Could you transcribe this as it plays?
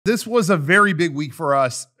This was a very big week for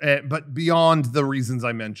us, but beyond the reasons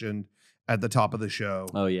I mentioned at the top of the show.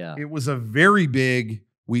 Oh, yeah. It was a very big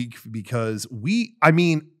week because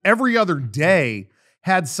every other day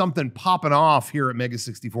had something popping off here at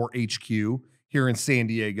Mega64 HQ here in San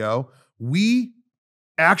Diego. We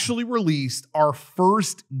actually released our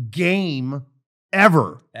first game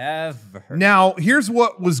ever. Now, here's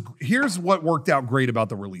what worked out great about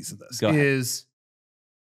the release of this is,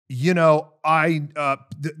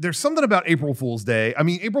 there's something about April Fool's Day. I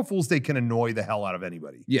mean, April Fool's Day can annoy the hell out of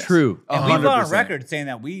anybody. Yes. True. And we've gone on record saying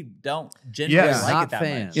that we don't generally like it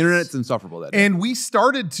that much. Internet's insufferable that day. And we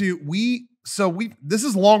started to, this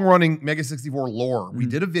is long running Mega64 lore. We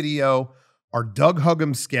did a video, our Doug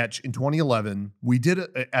Huggem sketch in 2011. We did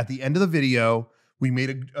it at the end of the video. We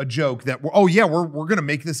made a joke that, we're going to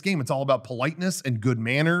make this game. It's all about politeness and good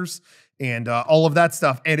manners and all of that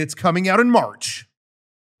stuff. And it's coming out in March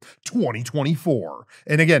 2024.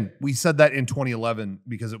 And again, we said that in 2011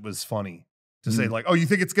 because it was funny to say like, oh, you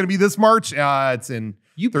think it's going to be this March? It's in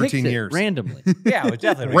 13 years. Randomly. Yeah, it was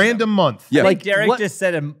definitely random month. Yeah. Like Derek just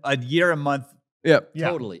said a year, a month. Yep. Yeah.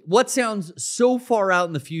 Totally. What sounds so far out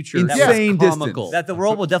in the future? Insane that was comical. distance. That the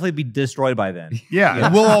world will definitely be destroyed by then.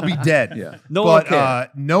 Yeah. We'll all be dead. Yeah. No one cared.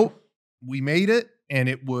 Nope. We made it,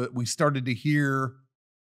 and we started to hear,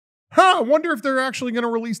 I wonder if they're actually going to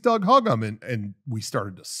release Doug Huggem, and we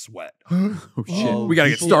started to sweat. Oh, shit. Oh, we got to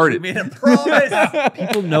get people- started. We made a promise.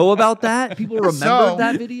 People know about that? People remember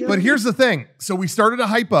that video? But here's the thing. So we started to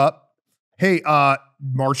hype up, hey,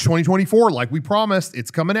 March 2024, like we promised, it's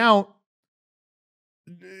coming out.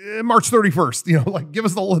 March 31st, give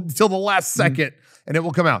us till the last second and it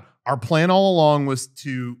will come out. Our plan all along was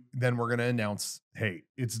then we're going to announce, hey,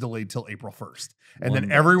 it's delayed till April 1st. And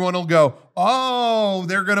then everyone will go, oh,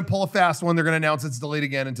 they're going to pull a fast one. They're going to announce it's delayed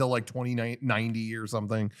again until like 2090 or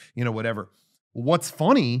something, whatever. What's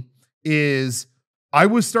funny is I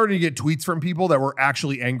was starting to get tweets from people that were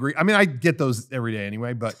actually angry. I mean, I get those every day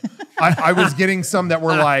anyway, but I was getting some that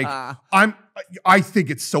were like, I think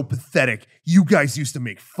it's so pathetic. You guys used to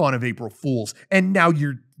make fun of April Fools, and now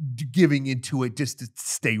you're giving into it just to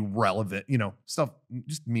stay relevant, stuff,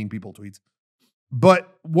 just mean people tweets.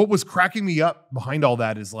 But what was cracking me up behind all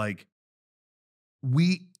that is like,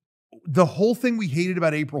 the whole thing we hated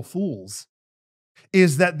about April Fools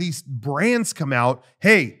is that these brands come out,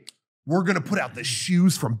 hey, we're going to put out the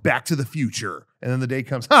shoes from Back to the Future. And then the day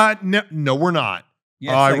comes, no, we're not.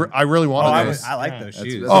 Yeah, I really wanted this. I like those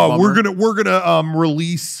shoes. We're gonna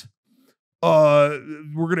release. We're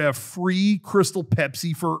gonna have free Crystal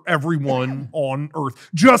Pepsi for everyone on Earth.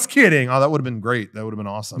 Just kidding. Oh, that would have been great. That would have been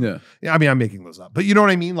awesome. Yeah. I mean, I'm making those up, but you know what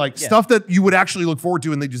I mean? Like stuff that you would actually look forward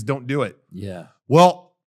to, and they just don't do it. Yeah.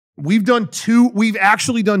 Well, we've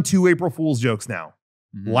actually done 2 April Fool's jokes now.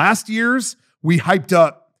 Last year's, we hyped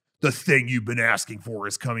up the thing you've been asking for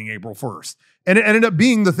is coming April 1st. And it ended up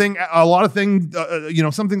being the thing,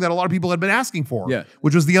 something that a lot of people had been asking for,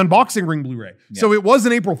 which was the unboxing ring Blu-ray. Yeah. So it was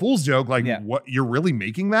an April Fool's joke, like, what, you're really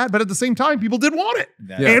making that? But at the same time, people did want it.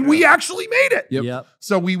 And we actually made it. Yep.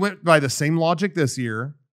 So we went by the same logic this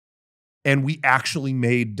year, and we actually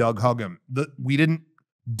made Doug Huggem. We didn't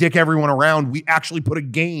dick everyone around. We actually put a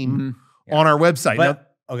game on our website.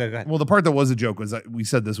 Okay, go ahead. Well, the part that was a joke was that we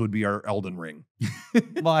said this would be our Elden Ring.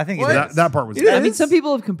 Well, I think that part was. I mean, some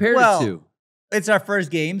people have compared it to. It's our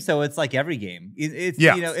first game, so it's like every game.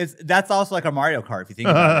 That's also like a Mario Kart if you think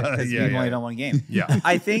about it, because you've only done one game. Yeah,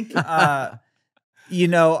 I think I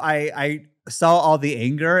saw all the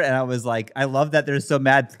anger and I was like, I love that they're so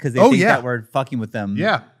mad because they think that we're fucking with them.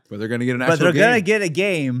 Yeah, but they're gonna get an actual game. But they're gonna get a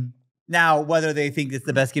game. Now, whether they think it's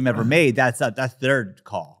the best game ever made, that's their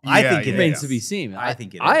call. I think it remains to be seen. I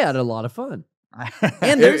think it is. I had a lot of fun.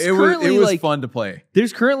 And it was fun to play.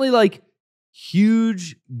 There's currently like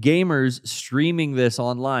huge gamers streaming this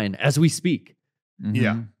online as we speak.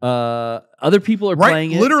 Yeah. Other people are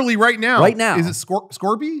playing it. Literally right now. Right now. Is it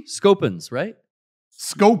Scorpy? Scopins, right?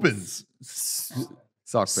 Scopins.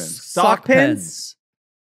 Sock pins. Sock pins?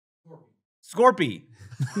 Scorpy.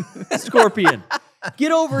 Scorpion.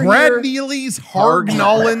 Get over Brad here. Neely's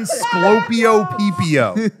Hargnolin Sclopio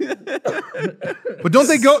Pipio. But don't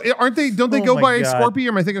they go by Scorpio,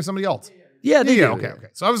 or am I thinking of somebody else? Yeah, they do. Okay.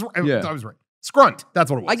 So I was right. Scrunt.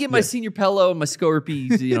 That's what it was. I get my Senior Pello and my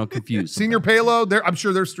Scorpies, confused. Senior Payload. I'm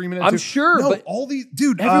sure they're streaming it. I'm sure, but all these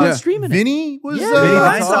dude. Everyone's streaming it. Vinny was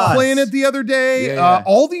Vinny playing it the other day.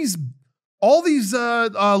 All these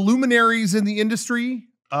luminaries in the industry.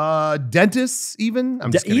 Dentists, even.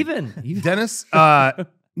 I'm just kidding. Even dentists.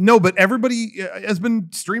 No, but everybody has been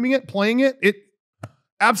streaming it, playing it. It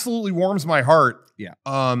absolutely warms my heart. Yeah.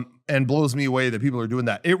 and blows me away that people are doing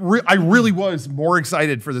that. I really was more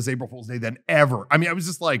excited for this April Fool's Day than ever. I mean, I was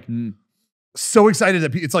just like so excited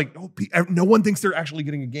that it's like, no one thinks they're actually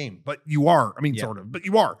getting a game, but you are. I mean, sort of, but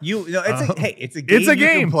you are. It's a game. You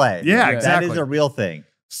can play. Yeah, exactly. That is a real thing.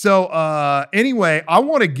 So anyway, I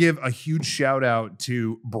want to give a huge shout out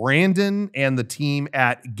to Brandon and the team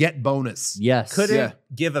at Get Bonus. Yes. Couldn't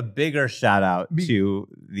give a bigger shout out to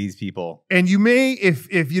these people. And you may,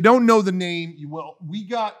 if you don't know the name, you will. We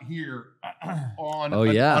got here on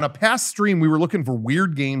a past stream, we were looking for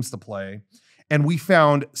weird games to play, and we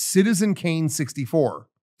found Citizen Kane 64.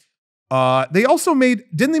 They also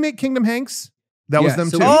didn't they make Kingdom Hanks? That was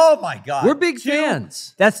them too. Oh my God. We're big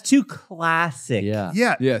fans. That's too classic.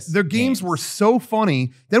 Yeah. Yes. Their games were so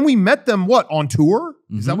funny. Then we met them, on tour?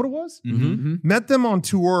 Is that what it was? Met them on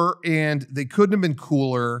tour, and they couldn't have been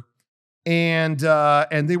cooler. And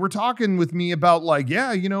they were talking with me about want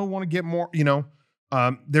to get more,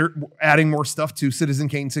 they're adding more stuff to Citizen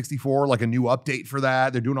Kane 64, like a new update for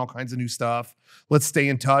that. They're doing all kinds of new stuff. Let's stay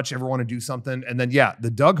in touch. Ever want to do something? And then,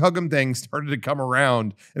 the Doug Huggem thing started to come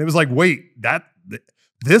around, and it was like, wait,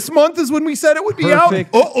 this month is when we said it would be out.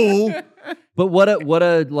 Uh-oh. But what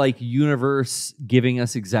a universe giving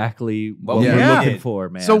us exactly what we're looking for,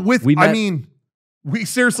 man. So we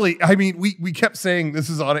seriously, we kept saying this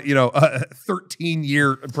is on a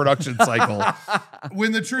 13-year production cycle.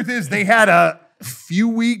 When the truth is they had a few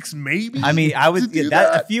weeks, maybe. I mean, I would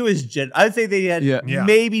a few is I would say they had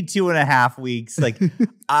maybe 2.5 weeks. Like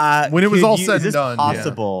when it was all said and done,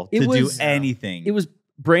 possible to do anything. It was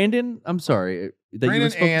Brandon. I'm sorry,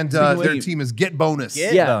 Brandon and their team is Get Bonus.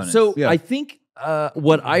 Bonus. So I think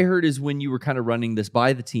what I heard is when you were kind of running this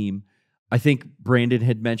by the team, I think Brandon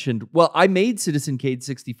had mentioned, I made Citizen Kane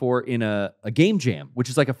 64 in a game jam, which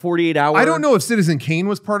is like a 48-hour. I don't know if Citizen Kane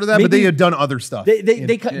was part of that, but they had done other stuff.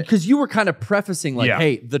 Because you were kind of prefacing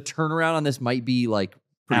hey, the turnaround on this might be like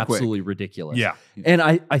absolutely ridiculous. Yeah. And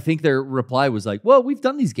I think their reply was like, well, we've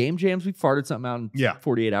done these game jams. We've farted something out in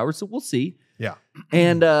 48 hours, so we'll see. Yeah.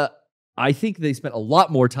 And I think they spent a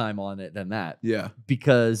lot more time on it than that. Yeah.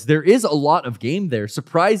 Because there is a lot of game there.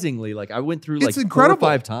 Surprisingly, I went through it's 4 or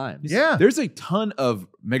 5 times. Yeah. There's a ton of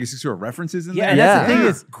Mega64 references in there. And that's the thing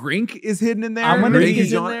is, Grink is hidden in there. Let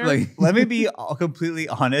me be completely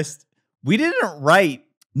honest. We didn't write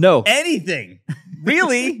anything.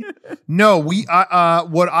 Really? No,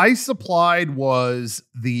 what I supplied was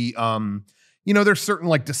the there's certain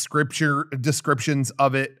descriptions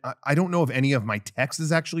of it. I don't know if any of my text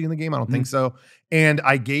is actually in the game. I don't think so. And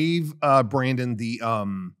I gave Brandon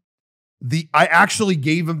I actually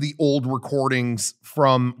gave him the old recordings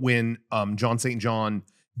from when John St. John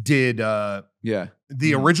did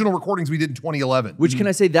the original recordings we did in 2011. Which can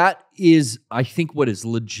I say that is, I think, what is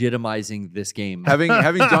legitimizing this game. Having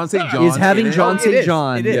John St. John is having John St.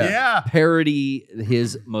 John parody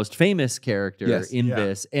his most famous character in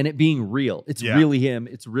this, and it being real. It's really him.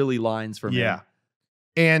 It's really lines from him. Yeah.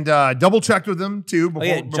 And double checked with him too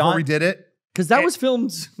before we did it. Because that was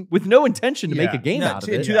filmed with no intention to make a game out of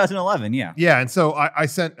it. 2011, Yeah, and so I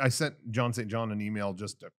sent John St. John an email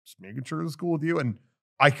just making sure it was cool with you, and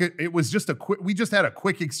it was just we just had a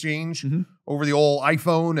quick exchange over the old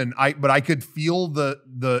iPhone, but I could feel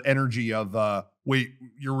the energy of wait,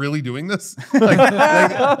 you're really doing this? like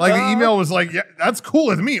the email was like, yeah, that's cool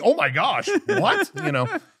with me. Oh my gosh, what?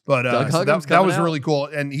 But so that was really cool,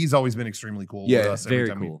 and he's always been extremely cool with us every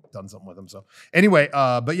time we've done something with him. So anyway,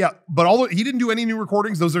 but he didn't do any new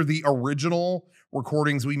recordings. Those are the original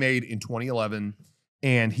recordings we made in 2011,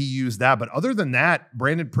 and he used that. But other than that,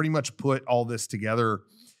 Brandon pretty much put all this together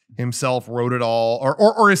himself, wrote it all,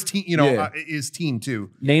 or his team, his team too.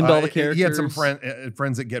 Named all the characters. He had some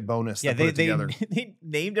friends that Get Bonus. Yeah, that put it together. They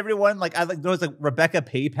named everyone there was Rebecca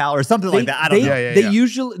PayPal or something like that. I don't know. They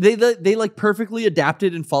usually they perfectly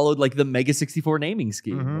adapted and followed the Mega64 naming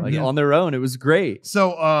scheme on their own. It was great.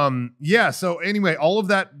 So So anyway, all of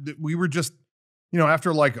that we were just after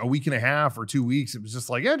a week and a half or 2 weeks, it was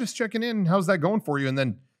just just checking in. How's that going for you? And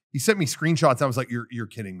then he sent me screenshots. I was like, "You're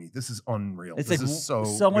kidding me! This is unreal. It's this is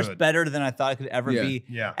so much good. better than I thought it could ever be."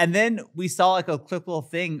 Yeah. And then we saw a quick little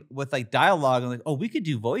thing with dialogue, and we could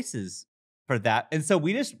do voices for that. And so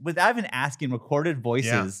we just, without even asking, recorded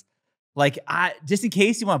voices. Just in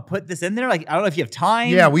case you want to put this in there. I don't know if you have time.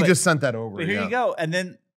 Yeah, we just sent that over. But here you go. And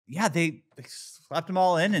then they slapped them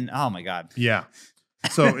all in, and oh my God. Yeah.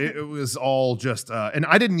 So it was all just, and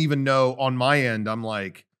I didn't even know on my end. I'm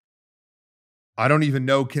like, I don't even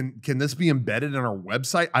know, can this be embedded in our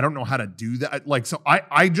website? I don't know how to do that. So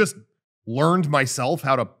I just learned myself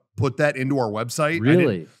how to put that into our website.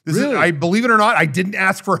 Really? I believe it or not, I didn't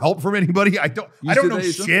ask for help from anybody. I don't know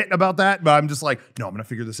shit about that, but I'm just like, no, I'm gonna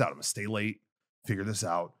figure this out. I'm gonna stay late, figure this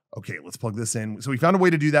out. Okay, let's plug this in. So we found a way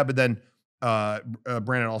to do that, but then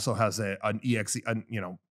Brandon also has an exe,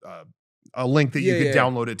 a link that you could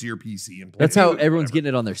download it to your PC and play. That's how everyone's getting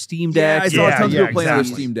it on their Steam Deck. I saw tons of people playing on their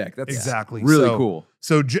Steam Deck. That's exactly really cool.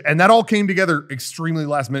 So, and that all came together extremely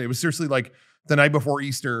last minute. It was seriously like the night before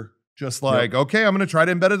Easter, just like, okay, I'm going to try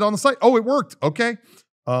to embed it on the site. Oh, it worked. Okay.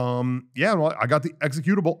 Yeah, well, I got the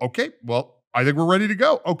executable. Okay. Well, I think we're ready to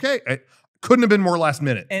go. Okay. It couldn't have been more last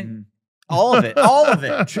minute. And all of it.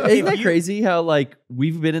 Isn't that crazy how like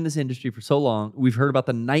we've been in this industry for so long? We've heard about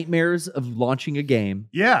the nightmares of launching a game.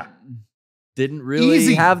 Yeah. Didn't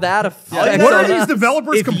really have that effect. What are these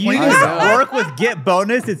developers complaining about? Work with Get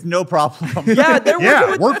Bonus, it's no problem. Yeah, they're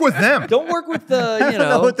work with them. Don't work with the, I don't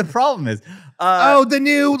know what the problem is. The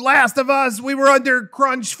new Last of Us. We were under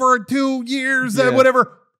crunch for 2 years,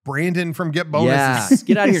 whatever. Brandon from Get Bonus. Yeah,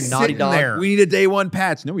 get out of here, Naughty Dog. There. We need a day one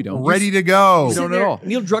patch. No, we don't. Ready to go. We don't at all.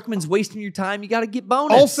 Neil Druckmann's wasting your time. You got to get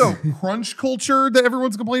Bonus. Also, crunch culture that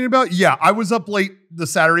everyone's complaining about. Yeah, I was up late the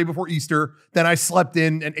Saturday before Easter. Then I slept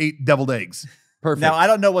in and ate deviled eggs. Perfect. Now, I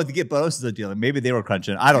don't know what the Get Bonuses are dealing. Maybe they were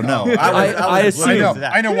crunching. I don't know. I assume.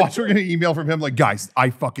 I know. Watch, we're going to email from him like, guys, I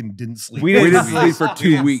fucking didn't sleep. We didn't sleep for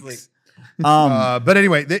 2 weeks. But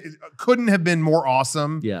anyway, they couldn't have been more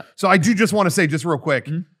awesome. Yeah. So I do just want to say, just real quick,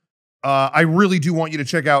 I really do want you to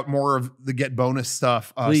check out more of the Get Bonus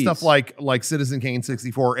stuff. Stuff like Citizen Kane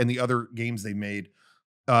 64 and the other games they made.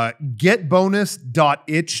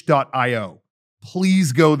 Getbonus.itch.io.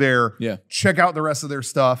 Please go there. Yeah. Check out the rest of their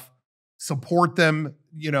stuff. Support them.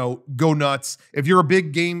 Go nuts. If you're a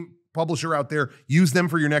big game publisher out there, use them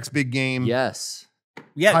for your next big game. Yes.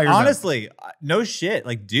 Yeah, Hire honestly, no shit.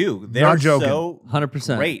 Like, dude, they're Not joking. so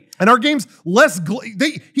 100%. great. And our game's less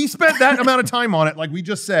he spent that amount of time on it, like we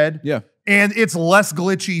just said. Yeah. And it's less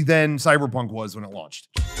glitchy than Cyberpunk was when it launched.